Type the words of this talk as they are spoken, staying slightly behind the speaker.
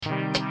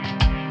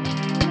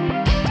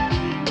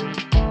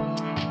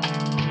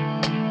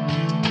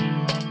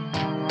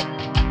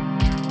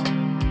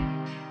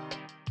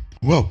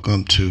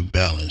Welcome to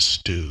Balance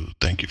Stew.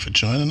 Thank you for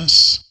joining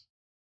us.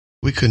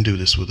 We couldn't do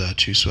this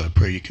without you, so I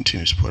pray you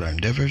continue to support our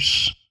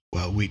endeavors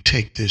while we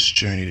take this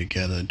journey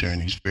together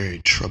during these very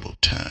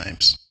troubled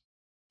times.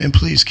 And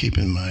please keep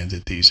in mind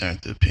that these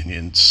aren't the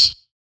opinions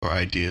or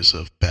ideas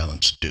of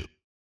Balance Stew.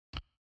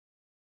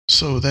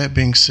 So that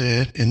being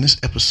said, in this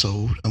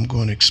episode, I'm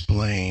going to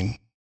explain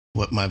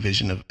what my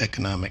vision of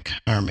economic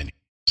harmony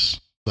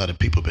is. A lot of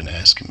people have been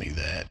asking me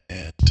that,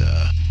 and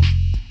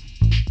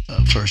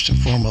first and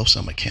foremost,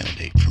 I'm a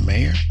candidate for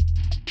mayor,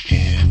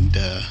 and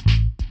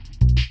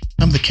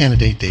I'm the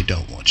candidate they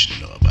don't want you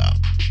to know about.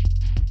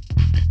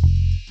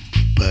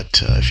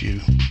 But if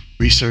you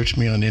research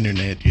me on the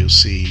internet, you'll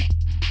see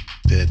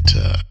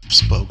that I've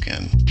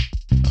spoken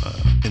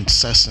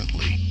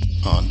incessantly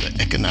on the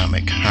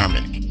economic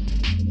harmony,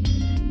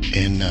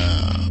 and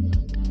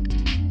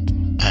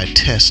I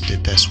attest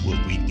that that's what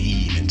we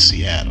need in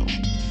Seattle.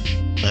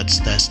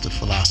 That's the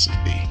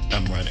philosophy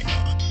I'm running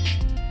on.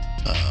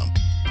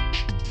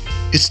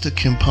 It's the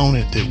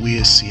component that we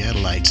as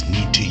Seattleites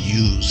need to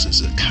use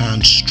as a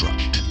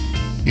construct,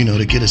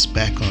 to get us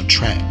back on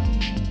track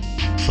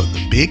for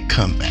the big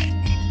comeback.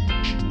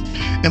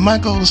 And my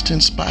goal is to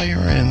inspire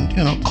and,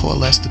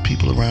 coalesce the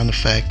people around the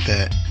fact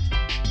that,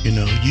 you,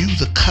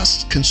 the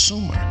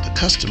consumer, the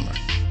customer,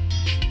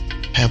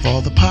 have all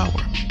the power,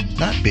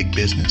 not big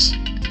business.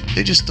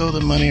 They just throw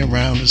the money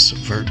around to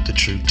subvert the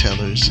truth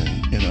tellers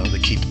and, to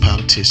keep the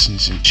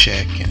politicians in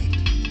check and,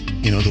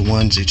 the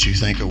ones that you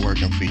think are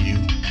working for you.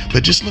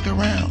 But just look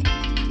around.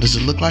 Does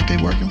it look like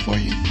they're working for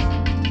you?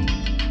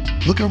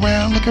 Look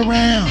around, look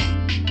around.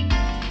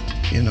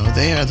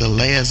 They are the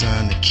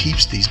liaison that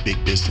keeps these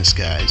big business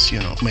guys,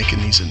 making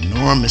these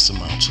enormous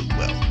amounts of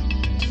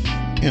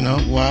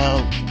wealth,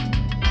 while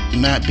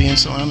not being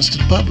so honest to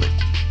the public.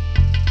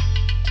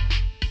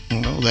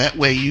 That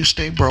way you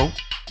stay broke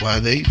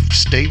while they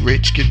stay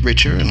rich, get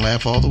richer, and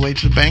laugh all the way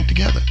to the bank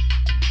together.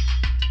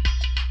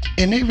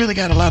 And they really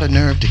got a lot of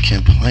nerve to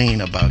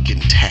complain about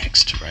getting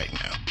taxed right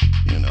now,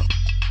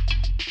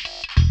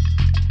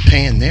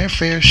 paying their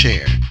fair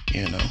share,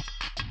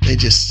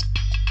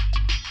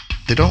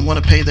 They don't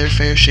want to pay their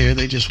fair share.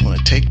 They just want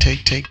to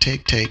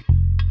take,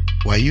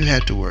 while you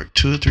have to work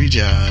 2 or 3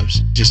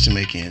 jobs just to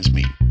make ends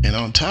meet. And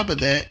on top of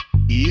that,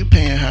 you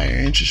paying higher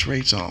interest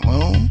rates on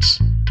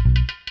loans,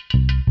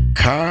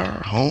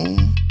 car,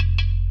 home,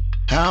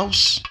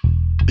 house,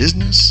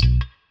 business.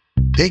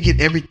 They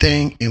get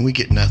everything and we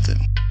get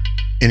nothing.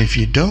 And if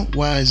you don't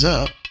wise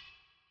up,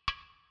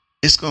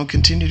 it's going to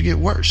continue to get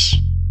worse.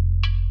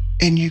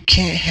 And you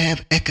can't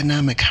have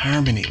economic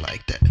harmony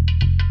like that.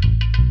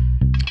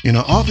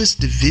 All this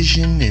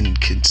division and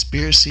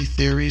conspiracy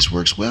theories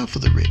works well for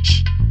the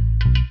rich.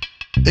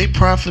 They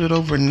profited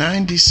over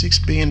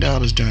 $96 billion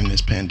during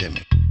this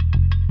pandemic.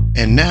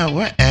 And now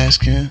we're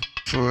asking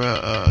for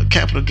a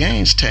capital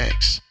gains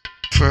tax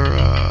for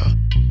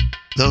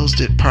those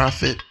that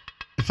profit,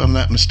 if I'm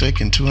not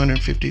mistaken,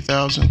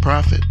 $250,000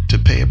 profit, to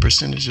pay a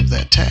percentage of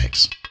that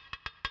tax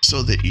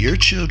so that your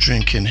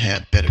children can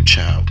have better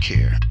child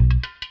care,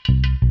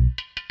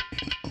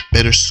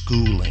 better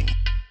schooling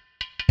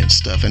and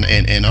stuff.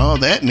 And all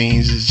that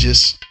means is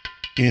just,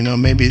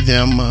 maybe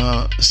them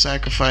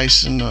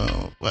sacrificing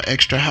an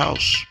extra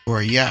house or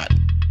a yacht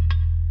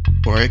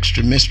or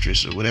extra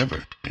mistress or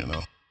whatever,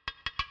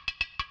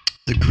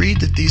 The greed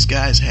that these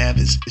guys have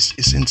is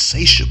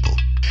insatiable.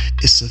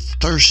 It's a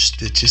thirst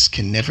that just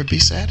can never be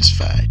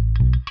satisfied.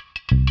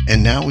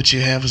 And now what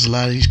you have is a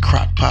lot of these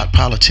crockpot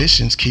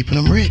politicians keeping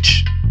them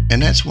rich.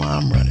 And that's why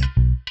I'm running.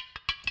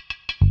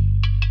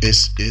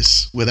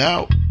 It's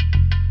without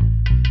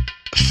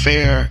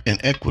fair and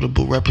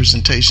equitable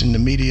representation in the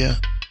media,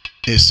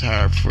 it's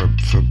hard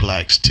for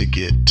blacks to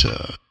get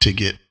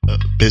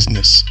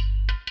business,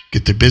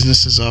 get their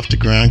businesses off the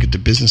ground, get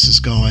their businesses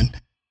going,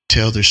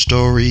 tell their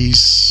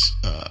stories.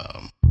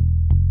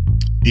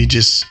 You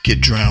just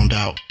get drowned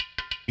out.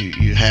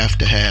 You have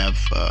to have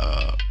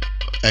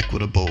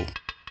equitable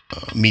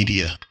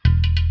media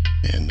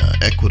and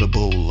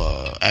equitable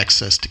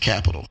access to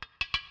capital.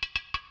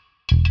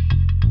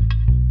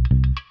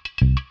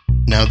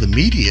 Now the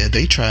media,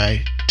 they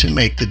try to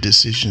make the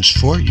decisions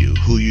for you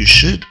who you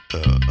should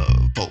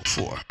vote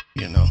for.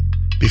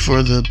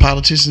 Before the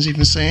politicians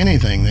even say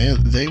anything,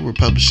 they were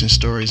publishing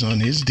stories on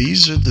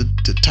these are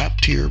the top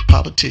tier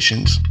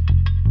politicians,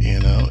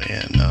 and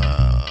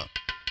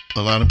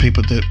a lot of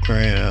people that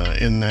were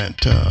in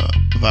that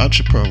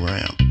voucher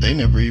program, they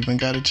never even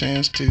got a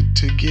chance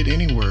to get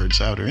any words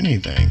out or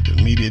anything.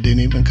 The media didn't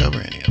even cover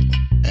any of them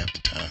half the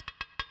time.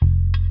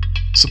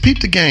 So peep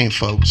the game,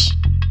 folks.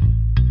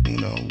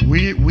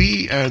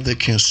 We are the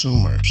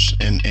consumers,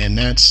 and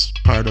that's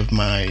part of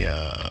my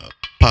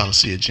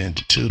policy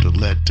agenda too, to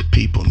let the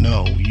people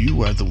know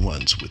you are the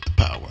ones with the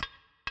power.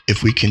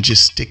 If we can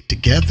just stick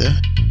together,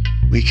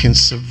 we can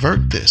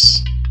subvert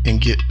this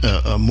and get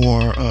a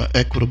more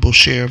equitable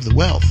share of the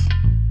wealth.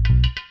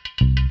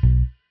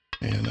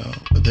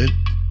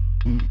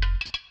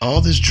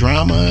 All this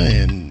drama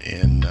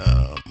and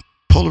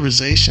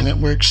polarization, that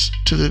works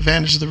to the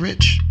advantage of the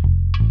rich.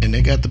 And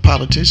they got the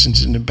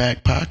politicians in the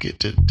back pocket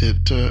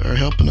that are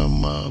helping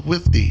them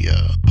with the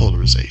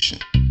polarization.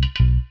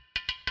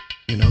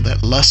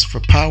 That lust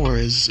for power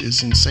is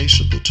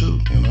insatiable too,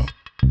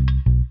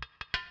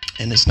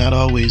 And it's not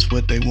always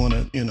what they want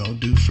to,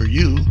 do for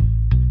you.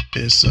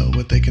 It's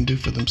what they can do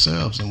for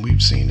themselves. And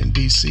we've seen in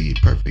D.C. a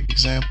perfect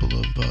example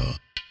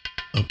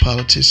of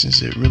politicians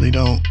that really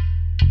don't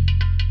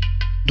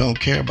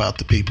care about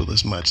the people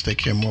as much. They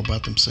care more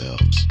about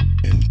themselves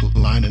and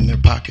lining their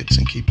pockets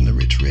and keeping the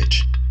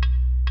rich.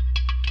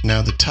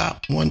 Now, the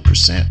top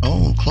 1%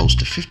 own close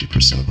to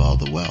 50% of all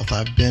the wealth.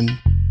 I've been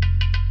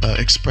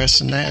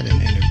expressing that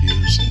in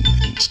interviews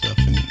and stuff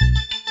and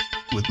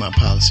with my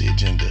policy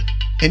agenda.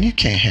 And you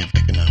can't have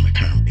economic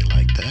harmony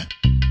like that.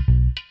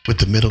 With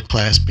the middle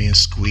class being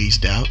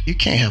squeezed out, you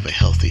can't have a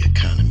healthy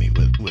economy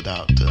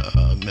without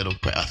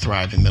a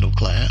thriving middle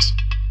class.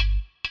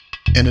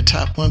 And the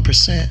top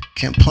 1%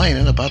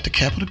 complaining about the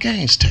capital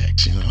gains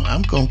tax.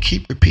 I'm going to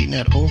keep repeating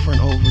that over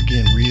and over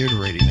again,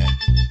 reiterating that.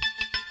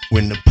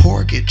 When the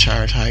poor get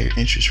charged higher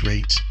interest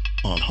rates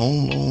on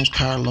home loans,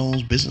 car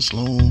loans, business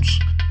loans,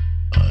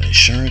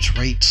 insurance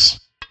rates,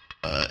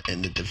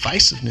 and the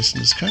divisiveness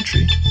in this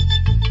country,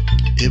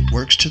 it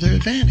works to their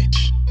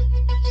advantage.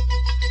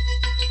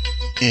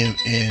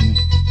 And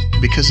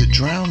because it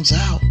drowns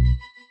out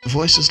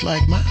voices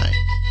like mine,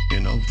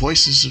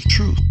 voices of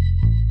truth.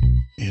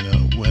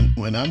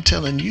 When I'm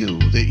telling you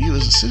that you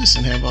as a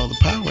citizen have all the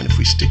power, and if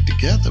we stick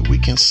together, we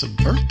can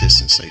subvert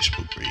this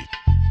insatiable greed.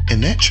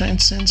 And that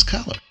transcends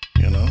color,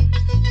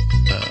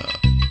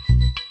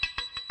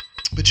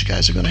 But you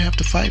guys are going to have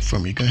to fight for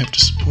me. You're going to have to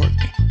support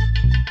me,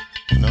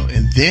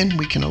 and then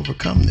we can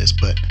overcome this.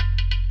 But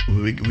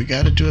we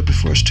got to do it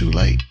before it's too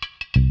late.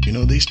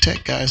 These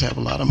tech guys have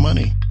a lot of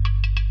money,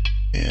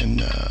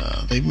 and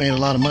they've made a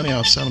lot of money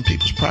off selling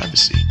people's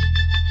privacy.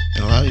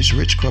 And a lot of these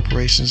rich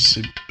corporations,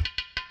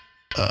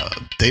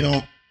 they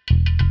don't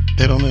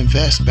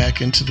invest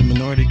back into the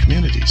minority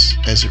communities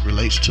as it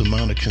relates to the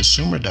amount of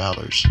consumer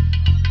dollars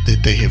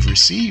that they have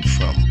received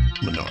from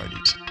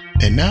minorities.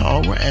 And now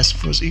all we're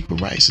asking for is equal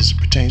rights as it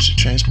pertains to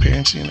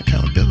transparency and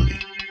accountability.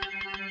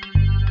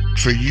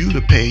 For you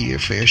to pay your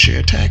fair share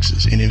of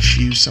taxes and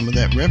infuse some of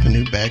that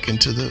revenue back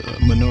into the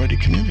minority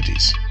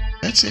communities.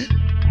 That's it.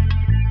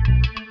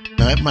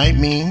 Now, it might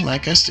mean,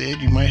 like I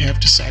said, you might have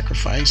to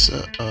sacrifice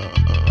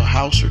a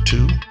house or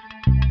two,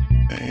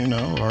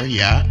 or a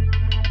yacht,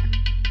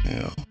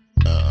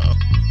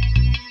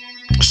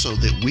 so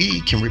that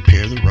we can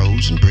repair the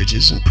roads and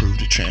bridges, improve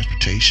the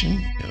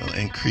transportation,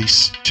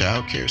 increase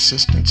child care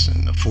assistance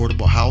and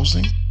affordable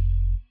housing.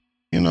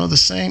 The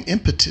same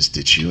impetus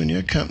that you and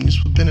your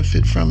companies will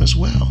benefit from as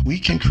well. We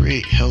can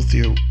create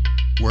healthier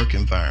work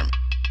environment,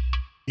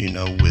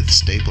 with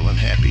stable and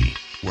happy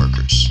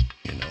workers,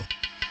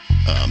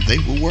 They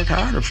will work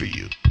harder for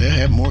you. They'll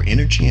have more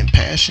energy and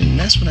passion. And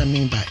that's what I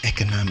mean by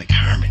economic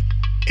harmony.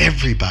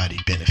 Everybody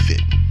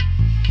benefit.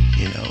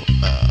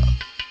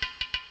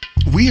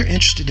 We are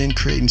interested in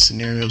creating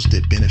scenarios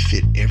that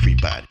benefit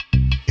everybody.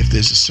 If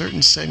there's a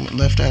certain segment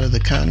left out of the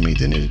economy,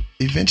 then it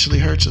eventually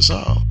hurts us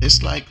all.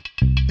 It's like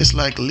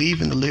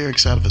leaving the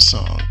lyrics out of a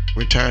song.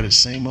 We're tired of the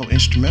same old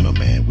instrumental,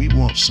 man. We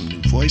want some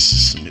new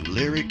voices, some new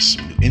lyrics,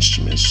 some new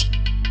instruments,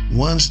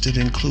 ones that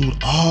include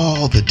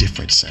all the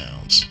different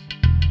sounds.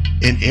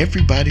 And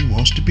everybody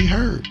wants to be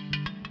heard.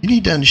 You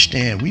need to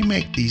understand, we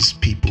make these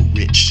people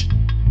rich.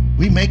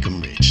 We make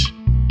them rich.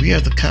 We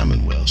are the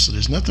Commonwealth, so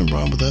there's nothing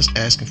wrong with us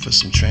asking for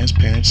some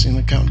transparency and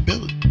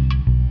accountability.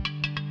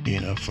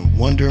 From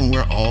wondering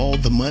where all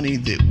the money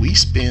that we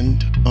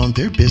spend on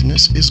their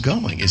business is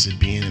going. Is it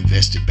being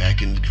invested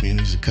back into the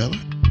communities of color?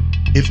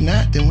 If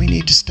not, then we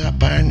need to stop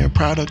buying their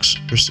products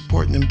or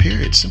supporting them,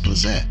 period. Simple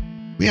as that.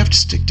 We have to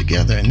stick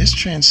together, and this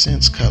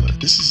transcends color.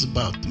 This is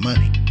about the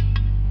money.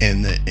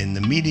 And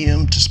the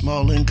medium to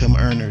small income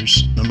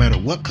earners, no matter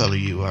what color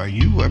you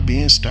are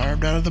being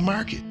starved out of the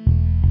market.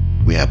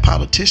 We have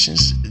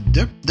politicians,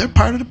 they're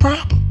part of the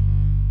problem.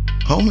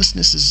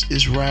 Homelessness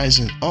is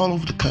rising all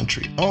over the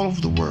country, all over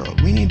the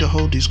world. We need to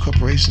hold these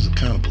corporations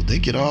accountable. They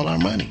get all our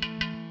money.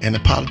 And the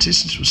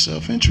politicians with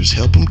self-interest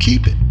help them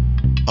keep it.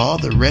 All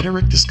the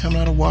rhetoric that's coming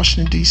out of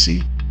Washington,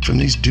 D.C., from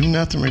these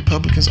do-nothing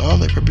Republicans, all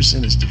they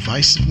represent is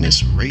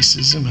divisiveness,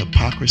 racism,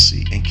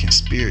 hypocrisy, and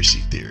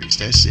conspiracy theories.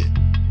 That's it.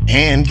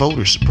 And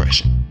voter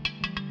suppression.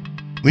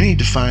 We need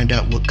to find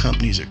out what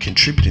companies are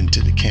contributing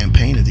to the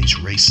campaign of these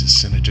racist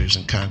senators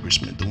and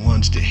congressmen, the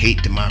ones that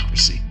hate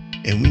democracy.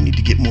 And we need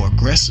to get more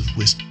aggressive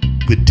with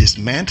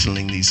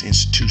dismantling these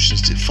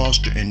institutions that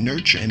foster and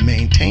nurture and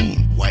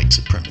maintain white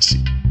supremacy.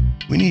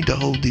 We need to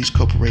hold these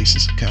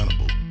corporations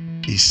accountable.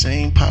 These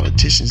same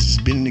politicians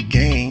that's been in the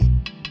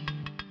game,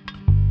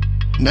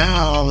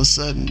 now all of a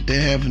sudden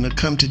they're having a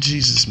come to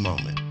Jesus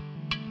moment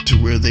to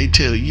where they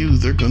tell you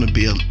they're going to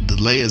be the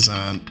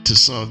liaison to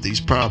solve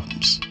these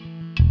problems.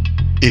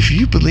 If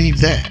you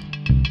believe that,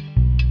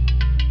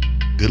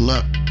 good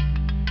luck.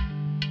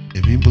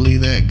 If you believe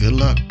that, good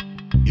luck.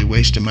 You're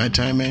wasting my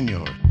time and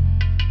yours.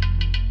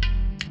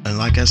 And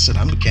like I said,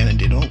 I'm a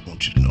candidate they don't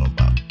want you to know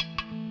about.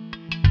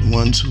 the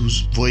ones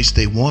whose voice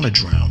they want to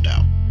drown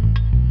out.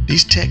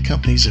 These tech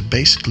companies are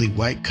basically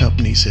white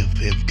companies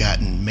have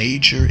gotten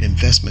major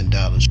investment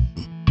dollars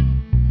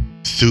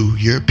through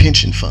your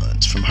pension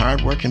funds from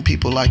hardworking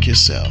people like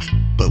yourself.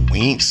 But we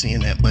ain't seeing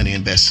that money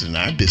invested in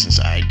our business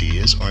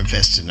ideas or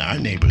invested in our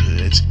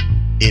neighborhoods.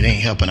 It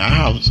ain't helping our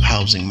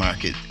housing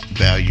market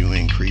value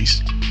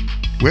increase.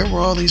 Where were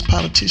all these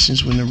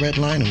politicians when the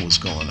redlining was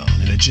going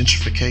on and the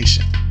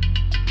gentrification?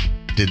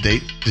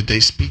 Did they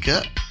speak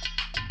up?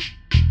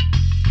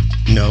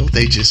 No,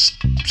 they just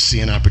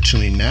see an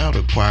opportunity now to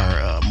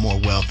acquire more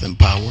wealth and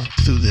power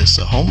through this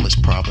homeless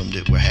problem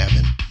that we're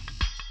having.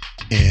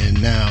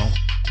 And now,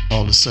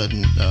 all of a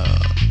sudden,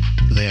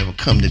 they have a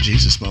come to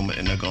Jesus moment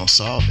and they're going to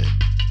solve it.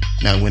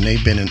 Now, when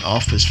they've been in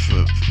office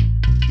for,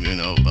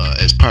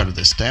 as part of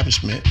the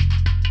establishment,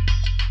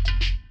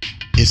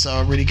 it's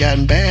already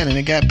gotten bad, and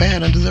it got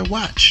bad under their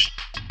watch.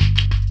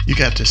 You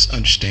got to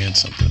understand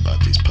something about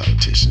these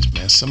politicians,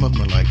 man. Some of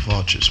them are like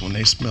vultures. When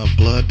they smell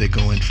blood, they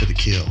go in for the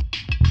kill.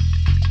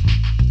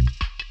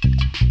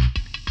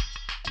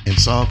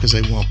 It's all because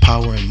they want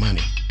power and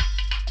money,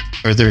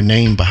 or their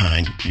name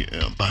behind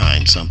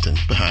something,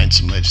 behind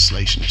some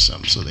legislation or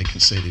something, so they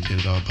can say they did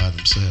it all by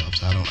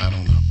themselves. I don't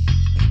know.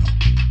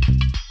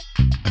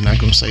 I'm not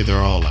going to say they're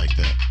all like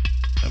that.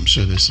 I'm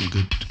sure there's some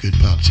good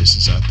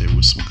politicians out there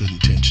with some good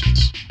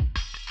intentions.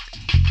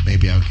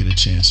 Maybe I'll get a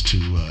chance to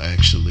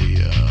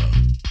actually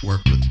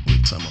work with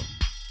some of them.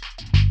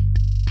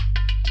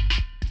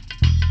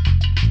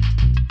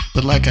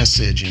 But like I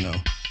said,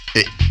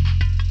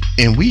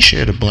 and we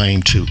share the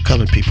blame too.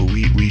 Colored people,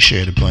 we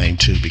share the blame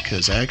too,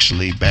 because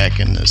actually back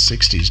in the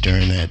 60s,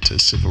 during that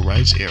civil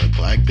rights era,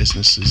 black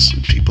businesses,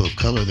 people of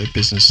color, their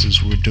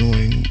businesses were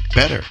doing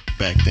better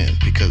back then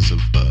because of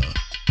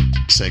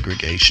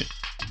segregation.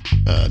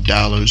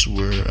 Dollars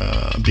were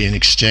being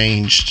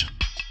exchanged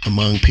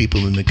among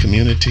people in the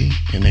community,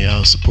 and they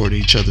all supported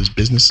each other's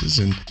businesses,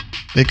 and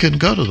they couldn't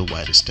go to the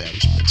white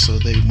establishment, so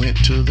they went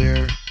to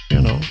their,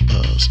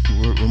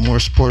 were more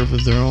supportive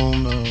of their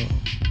own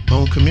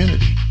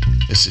community.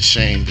 It's a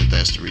shame that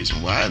that's the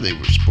reason why they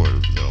were supportive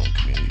of their own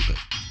community,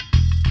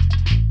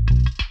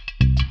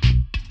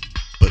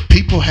 but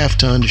people have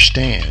to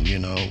understand,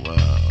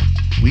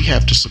 we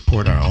have to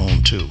support our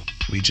own too.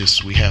 We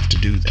have to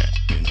do that,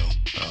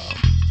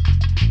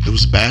 There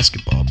was a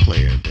basketball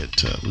player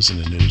that was in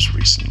the news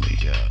recently,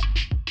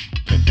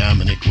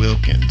 Dominic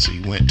Wilkins. He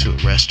went to a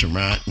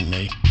restaurant and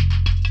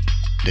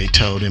they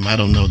told him, I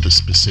don't know the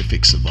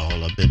specifics of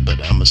all of it,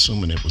 but I'm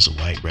assuming it was a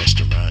white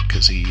restaurant,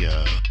 because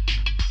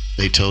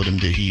they told him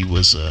that he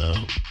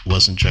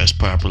wasn't dressed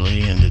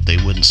properly and that they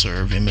wouldn't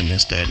serve him and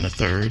this, that, and the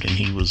third, and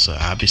he was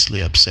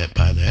obviously upset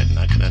by that, and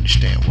I can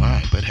understand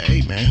why. But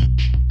hey, man,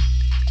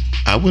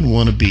 I wouldn't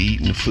want to be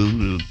eating the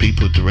food of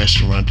people at the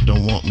restaurant that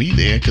don't want me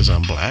there because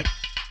I'm black.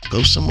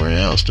 Go somewhere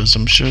else.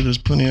 I'm sure there's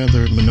plenty of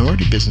other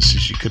minority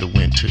businesses you could have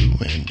went to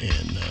and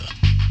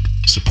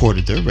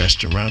supported their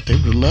restaurant. They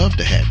would love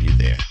to have you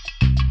there.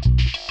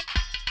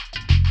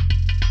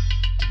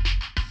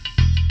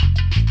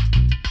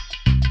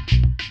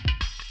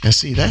 And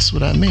see, that's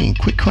what I mean.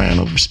 Quit crying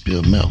over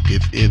spilled milk.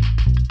 If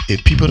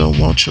people don't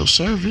want your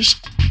service,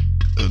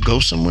 go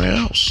somewhere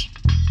else.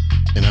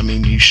 And I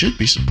mean, you should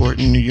be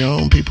supporting your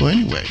own people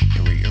anyway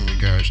in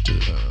regards to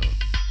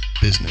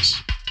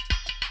business.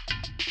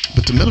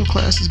 But the middle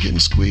class is getting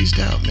squeezed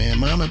out, man.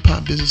 Mom and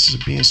pop businesses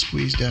are being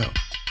squeezed out.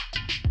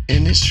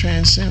 And this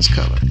transcends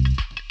color.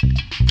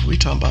 We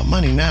talking about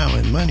money now,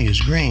 and money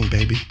is green,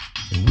 baby.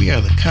 And we are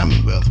the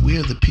Commonwealth. We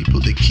are the people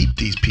that keep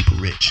these people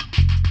rich.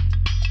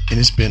 And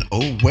it's been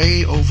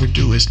way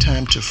overdue. It's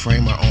time to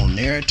frame our own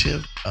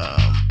narrative.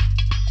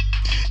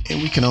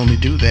 And we can only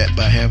do that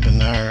by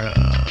having our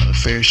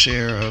fair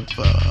share of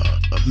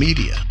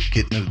media,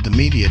 getting the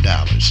media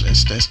dollars.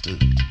 That's the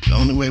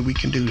only way we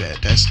can do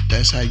that.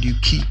 That's how you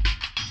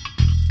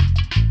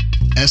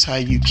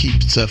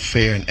keep stuff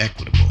fair and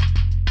equitable.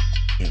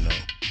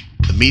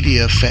 The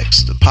media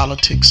affects the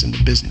politics and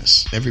the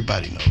business.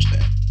 Everybody knows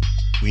that.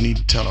 We need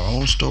to tell our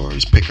own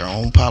stories, pick our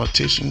own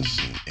politicians,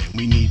 and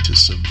we need to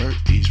subvert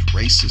these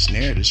racist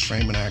narratives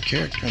framing our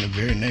character in a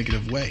very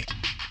negative way.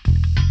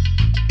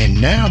 And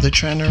now they're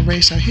trying to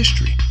erase our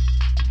history.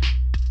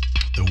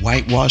 They're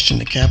whitewashing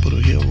the Capitol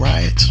Hill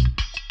riots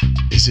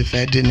as if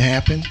that didn't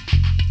happen.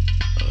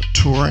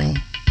 Touring,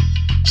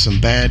 some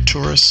bad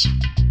tourists,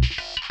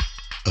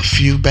 a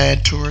few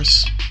bad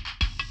tourists.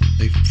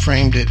 They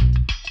framed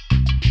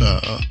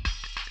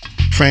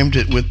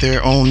it with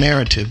their own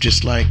narrative,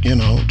 just like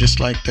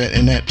that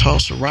in that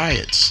Tulsa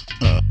riots.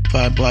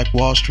 5 Black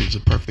Wall Street is a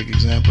perfect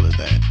example of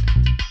that.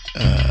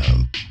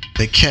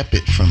 They kept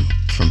it from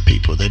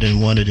people. They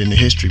didn't want it in the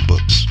history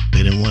books.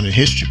 They didn't want it in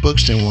history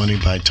books. They didn't want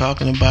anybody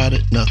talking about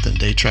it. Nothing.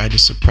 They tried to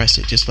suppress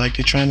it, just like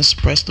they're trying to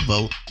suppress the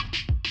vote.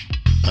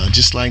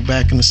 Just like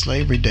back in the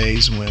slavery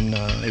days when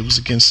it was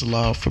against the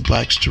law for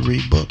blacks to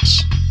read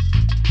books.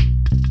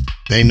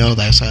 They know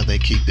that's how they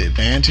keep the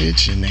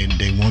advantage, and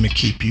they want to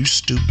keep you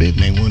stupid,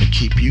 and they want to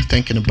keep you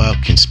thinking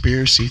about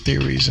conspiracy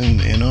theories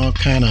and all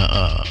kind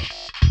of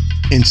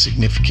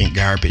insignificant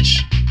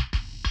garbage.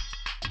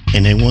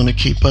 And they want to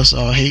keep us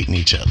all hating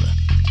each other,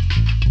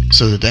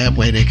 so that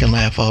way they can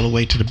laugh all the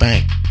way to the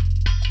bank.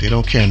 They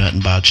don't care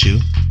nothing about you.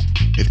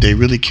 If they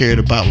really cared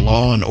about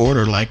law and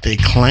order like they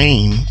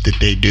claim that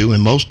they do,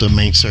 and most of them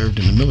ain't served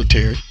in the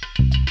military,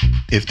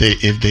 if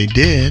they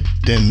did,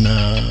 then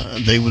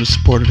they would have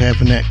supported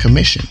having that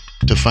commission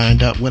to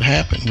find out what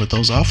happened with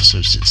those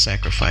officers that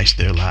sacrificed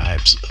their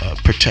lives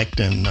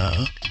protecting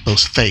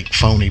those fake,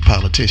 phony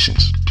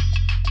politicians.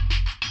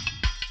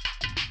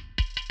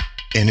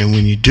 And then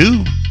when you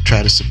do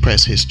try to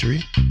suppress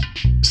history,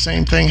 the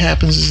same thing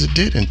happens as it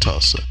did in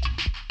Tulsa.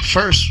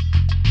 First,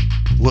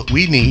 what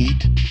we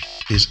need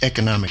is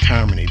economic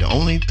harmony. The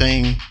only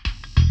thing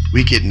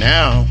we get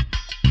now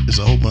is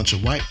a whole bunch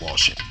of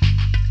whitewashing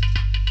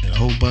and a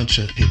whole bunch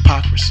of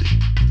hypocrisy.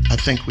 I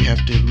think we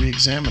have to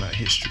re-examine our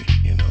history,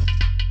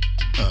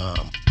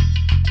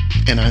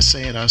 and I'll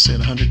say it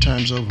 100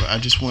 times over. I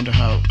just wonder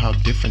how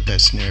different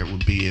that scenario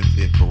would be if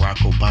Barack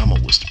Obama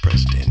was the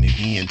president and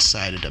he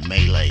incited a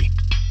melee,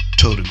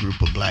 told a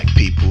group of black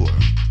people, or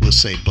we'll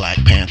say Black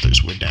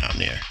Panthers were down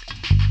there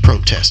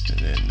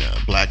protesting, and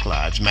Black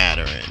Lives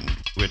Matter, and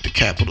we're at the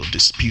Capitol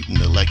disputing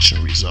the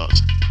election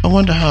results. I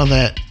wonder how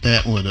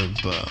that would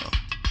have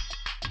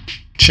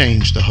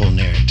changed the whole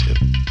narrative.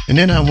 And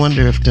then I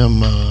wonder if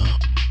them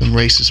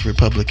racist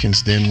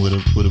Republicans then would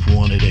have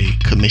wanted a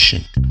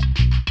commission.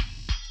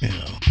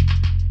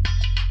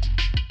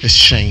 It's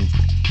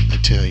shameful. I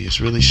tell you, it's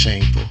really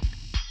shameful.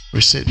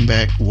 We're sitting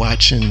back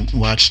watching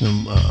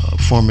them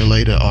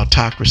formulate an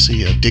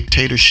autocracy, a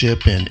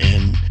dictatorship,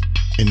 and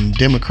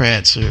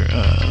Democrats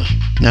are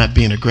not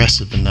being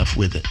aggressive enough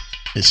with it.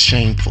 It's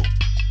shameful.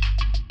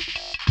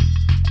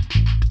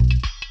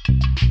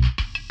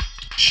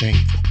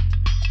 Shameful.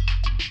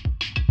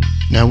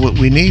 Now, what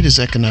we need is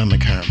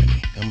economic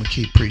harmony. I'm going to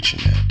keep preaching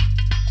that.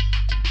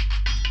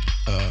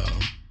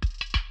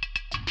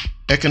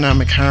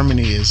 Economic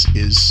harmony is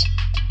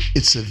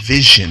it's a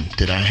vision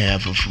that I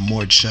have of a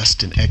more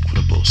just and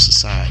equitable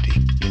society,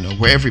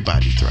 where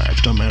everybody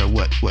thrives, no matter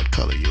what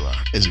color you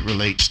are, as it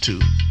relates to,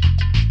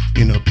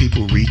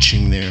 people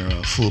reaching their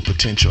full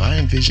potential. I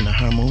envision a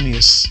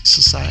harmonious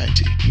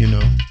society,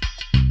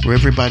 where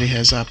everybody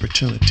has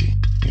opportunity,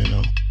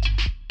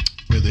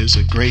 where there's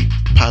a great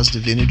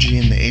positive energy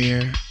in the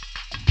air.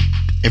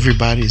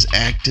 Everybody is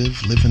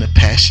active, living a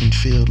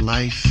passion-filled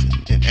life,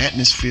 an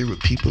atmosphere where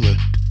people are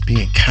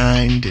being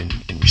kind and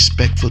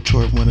respectful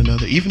toward one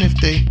another, even if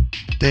they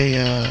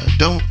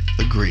don't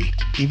agree,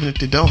 even if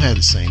they don't have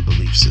the same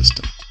belief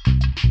system.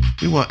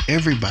 We want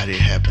everybody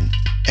to have an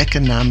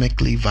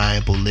economically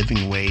viable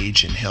living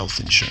wage and health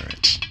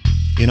insurance.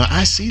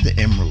 I see the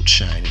emerald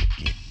shining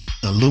again,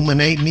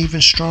 illuminating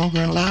even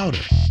stronger and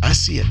louder. I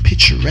see a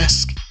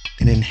picturesque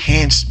and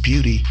enhanced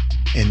beauty,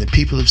 and the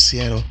people of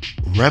Seattle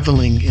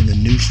reveling in the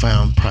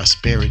newfound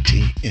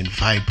prosperity and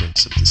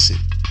vibrance of the city.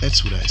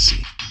 That's what I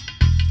see.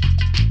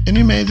 And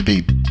there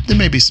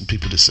may be some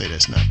people that say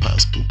that's not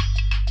possible,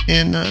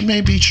 and it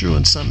may be true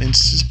in some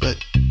instances, but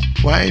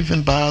why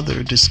even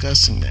bother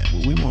discussing that?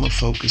 What we want to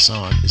focus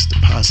on is the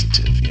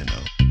positive,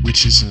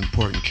 which is an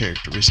important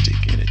characteristic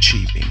in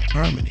achieving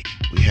harmony.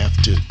 We have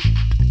to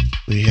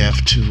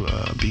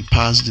be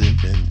positive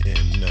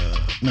and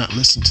not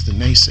listen to the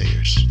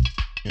naysayers.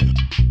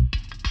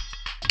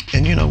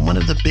 And one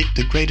of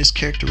the greatest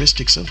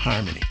characteristics of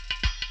harmony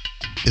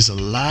is a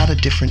lot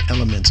of different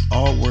elements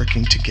all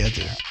working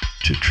together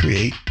to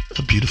create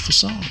a beautiful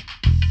song.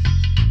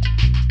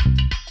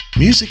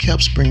 Music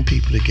helps bring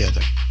people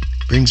together,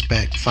 brings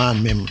back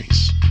fond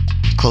memories,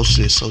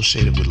 closely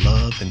associated with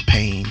love and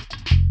pain.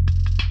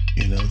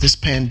 This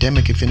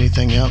pandemic, if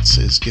anything else,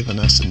 has given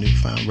us a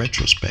newfound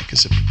retrospect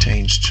as it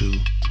pertains to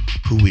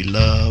who we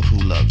love, who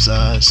loves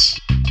us,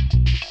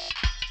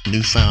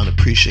 newfound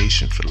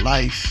appreciation for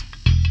life,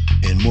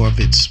 and more of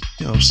its,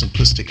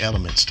 simplistic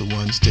elements, the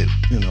ones that,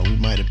 we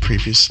might have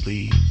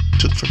previously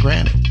took for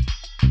granted.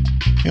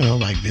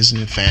 Like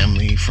visiting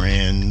family,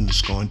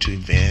 friends, going to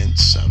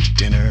events, out to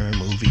dinner,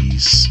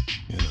 movies,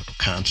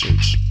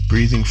 concerts,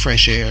 breathing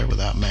fresh air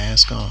without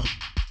mask on,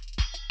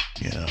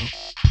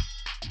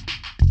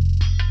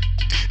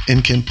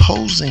 And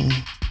composing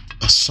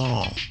a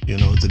song,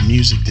 the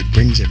music that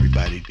brings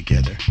everybody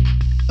together,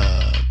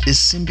 is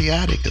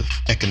symbiotic of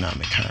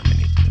economic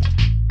harmony.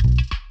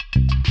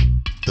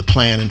 The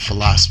plan and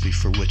philosophy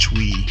for which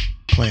we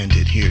plan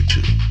to adhere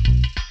to.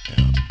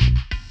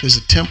 There's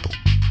a tempo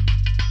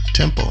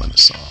in a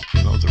song,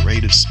 the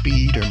rate of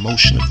speed or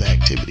motion of the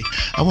activity.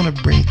 I want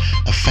to bring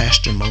a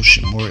faster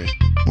motion, more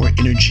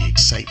energy,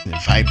 excitement,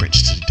 and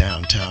vibrance to the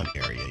downtown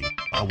area.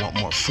 I want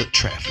more foot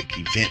traffic,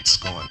 events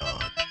going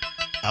on,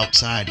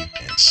 outside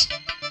events,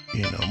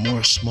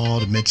 more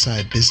small to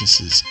mid-sized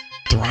businesses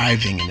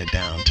thriving in the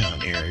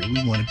downtown area.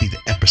 We want to be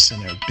the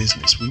epicenter of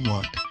business. We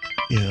want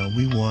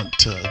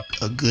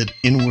a good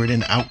inward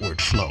and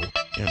outward flow,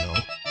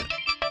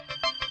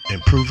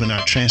 improving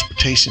our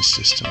transportation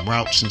system,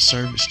 routes and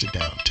service to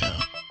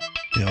downtown,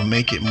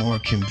 make it more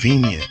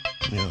convenient,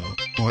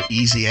 more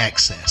easy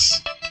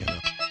access,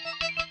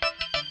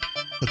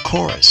 the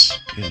chorus,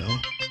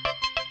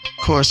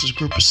 chorus is a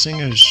group of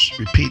singers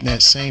repeating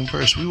that same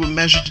verse. We would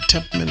measure the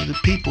temperament of the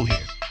people here.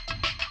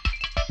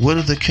 What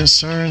are the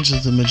concerns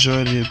of the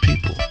majority of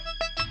people?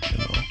 You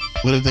know,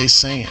 what are they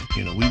saying?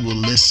 You know, we will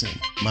listen,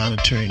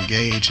 monitor,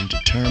 engage, and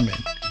determine,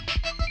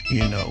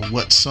 you know,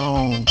 what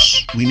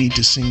songs we need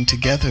to sing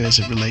together as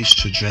it relates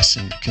to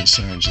addressing the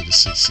concerns of the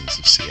citizens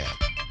of Seattle.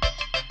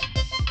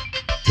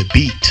 The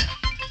beat,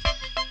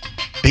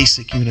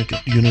 basic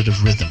unit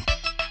of rhythm,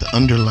 the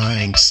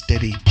underlying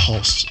steady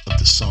pulse of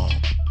the song.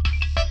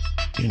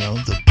 You know,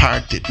 the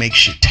part that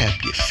makes you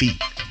tap your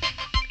feet.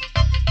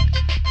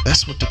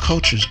 That's what the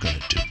culture is going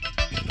to do.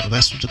 You know,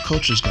 that's what the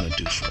culture is going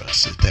to do for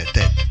us. Is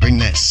that bring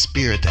that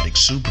spirit, that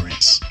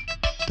exuberance,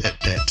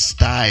 that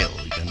style.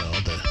 You know,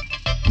 the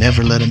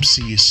never let them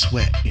see you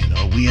sweat. You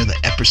know, we are the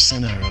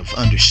epicenter of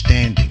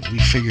understanding. We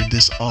figured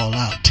this all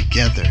out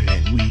together,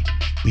 and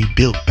we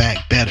built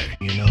back better.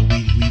 You know,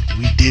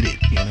 we did it.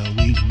 You know,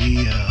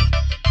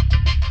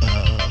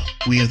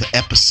 we are the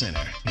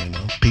epicenter. You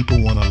know,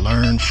 people want to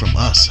learn from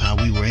us how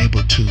we were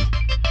able to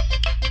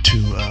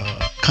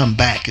come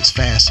back as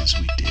fast as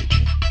we did.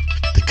 You know,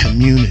 the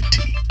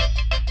community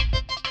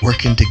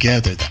working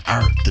together, the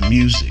art, the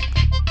music,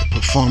 the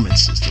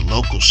performances, the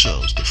local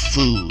shows, the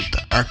food,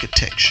 the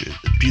architecture,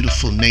 the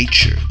beautiful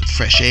nature, the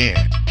fresh air.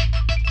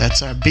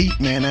 That's our beat,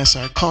 man. That's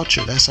our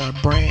culture. That's our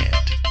brand.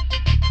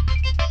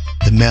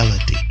 The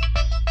melody,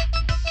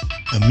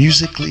 a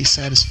musically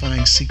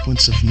satisfying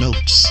sequence of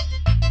notes.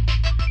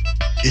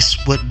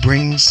 It's what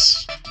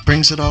brings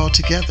it all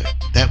together.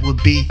 That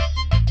would be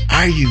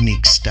our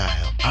unique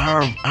style,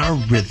 our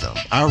rhythm,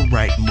 our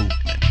right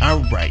movement, our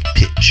right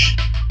pitch,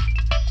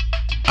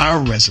 our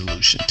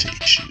resolution to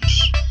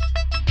issues.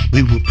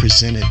 We will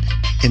present it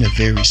in a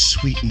very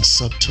sweet and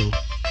subtle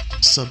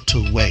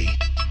way.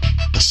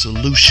 A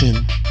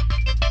solution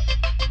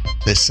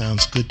that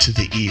sounds good to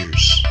the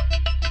ears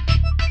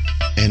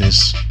and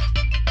is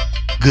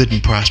good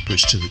and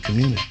prosperous to the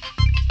community.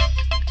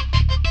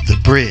 The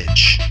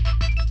bridge.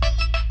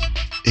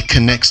 It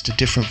connects the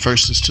different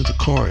verses to the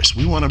chorus.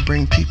 We want to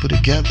bring people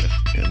together,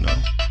 you know.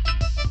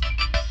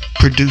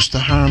 Produce the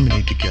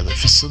harmony together.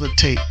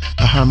 Facilitate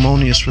a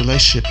harmonious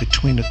relationship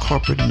between the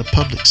corporate and the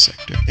public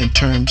sector in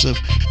terms of,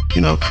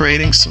 you know,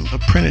 creating some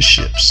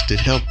apprenticeships that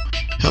help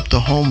the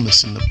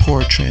homeless and the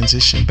poor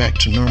transition back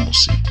to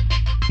normalcy.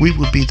 We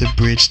will be the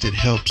bridge that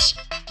helps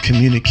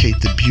communicate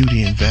the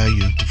beauty and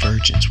value of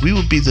divergence. We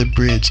will be the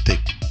bridge that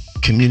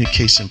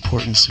communicates the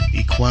importance of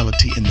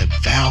equality and the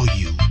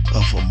value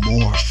of a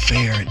more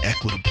fair and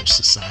equitable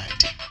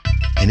society.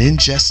 An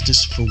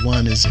injustice for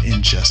one is an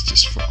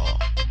injustice for all.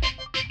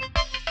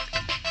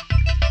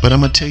 But I'm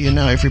going to tell you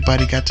now,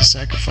 everybody got to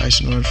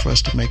sacrifice in order for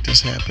us to make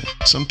this happen.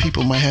 Some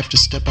people might have to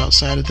step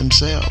outside of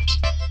themselves.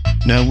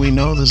 Now, we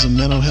know there's a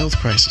mental health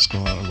crisis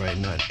going on right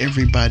now.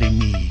 Everybody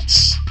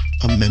needs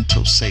a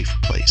mental safe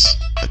place,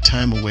 a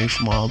time away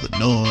from all the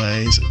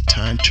noise, a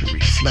time to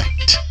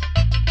reflect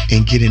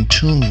and get in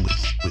tune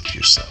with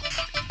yourself.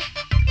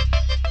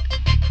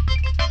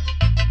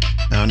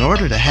 Now, in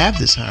order to have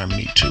this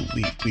harmony too,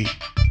 we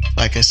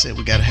like I said,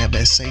 we got to have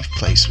that safe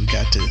place. We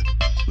got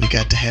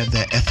to have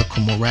that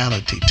ethical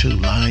morality too.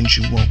 Lines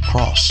you won't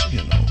cross.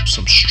 You know,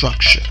 some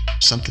structure,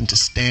 something to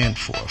stand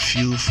for, a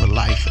fuel for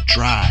life, a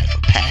drive,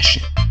 a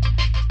passion.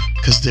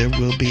 Because there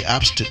will be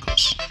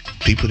obstacles.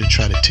 People that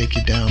try to take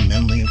you down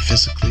mentally and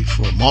physically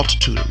for a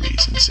multitude of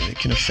reasons, and it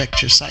can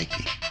affect your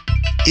psyche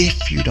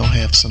if you don't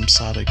have some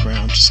solid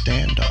ground to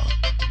stand on.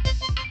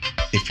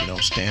 If you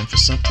don't stand for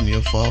something,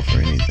 you'll fall for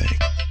anything.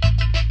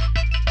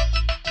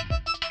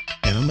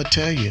 And I'm going to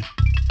tell you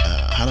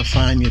how to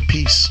find your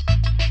peace.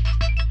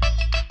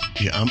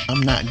 Yeah,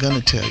 I'm not going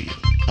to tell you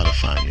how to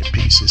find your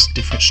peace. It's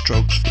different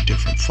strokes for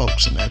different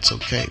folks, and that's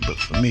okay. But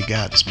for me,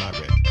 God is my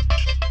refuge.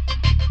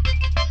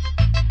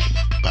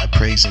 By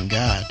praising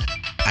God,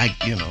 I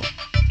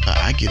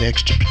get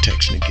extra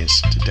protection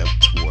against the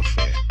devil's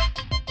warfare.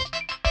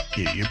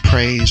 Your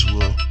praise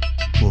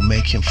will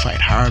make him fight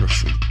harder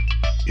for you.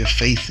 Your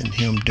faith in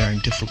him during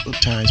difficult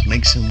times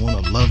makes him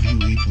want to love you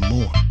even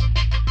more.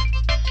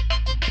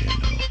 You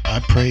know, I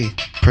pray,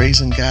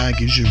 praising God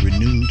gives you a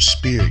renewed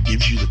spirit,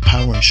 gives you the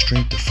power and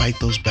strength to fight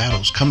those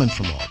battles coming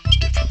from all those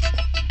different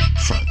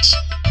fronts.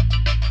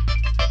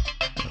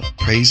 You know,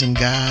 praising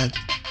God,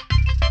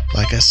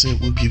 like I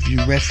said, will give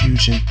you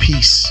refuge and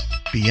peace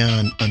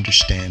beyond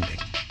understanding.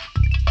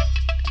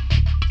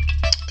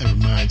 That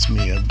reminds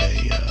me of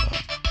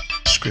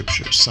a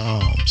scripture,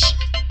 Psalms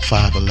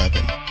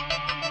 5:11.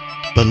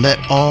 But let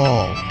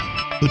all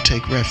who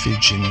take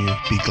refuge in you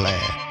be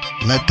glad.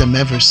 Let them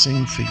ever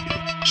sing for you.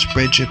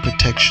 Spread your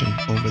protection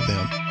over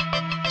them,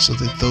 so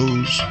that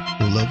those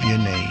who love your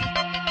name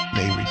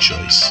may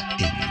rejoice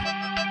in you.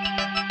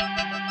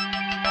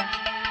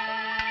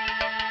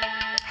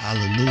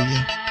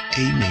 Hallelujah.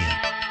 Amen.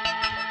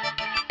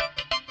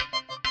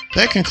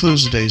 That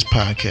concludes today's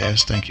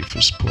podcast. Thank you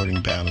for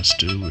supporting Balance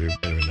Due. We're a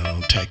very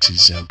known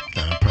tax-exempt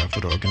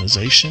nonprofit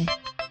organization.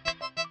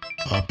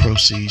 All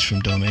proceeds from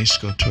donations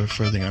go toward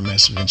furthering our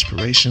message of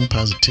inspiration,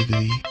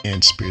 positivity,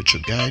 and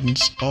spiritual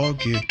guidance, all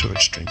geared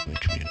towards strengthening the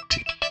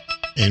community.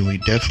 And we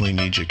definitely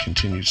need your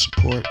continued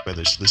support,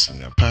 whether it's listening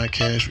to our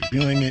podcast,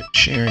 reviewing it,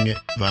 sharing it,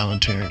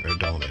 volunteering, or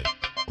donating.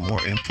 For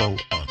more info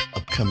on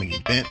upcoming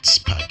events,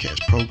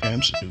 podcast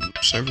programs, and new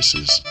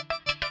services,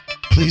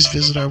 please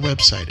visit our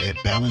website at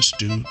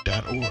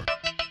balanceddo.org.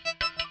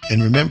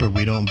 And remember,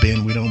 we don't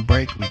bend, we don't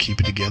break, we keep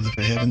it together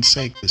for heaven's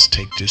sake. Let's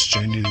take this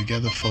journey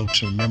together,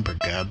 folks. And remember,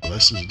 God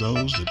blesses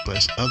those that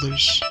bless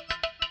others.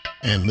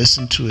 And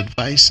listen to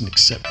advice and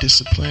accept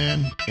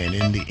discipline. And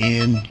in the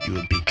end, you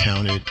will be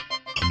counted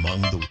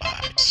among the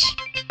wise.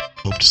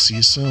 Hope to see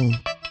you soon.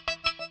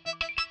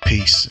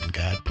 Peace and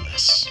God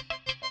bless.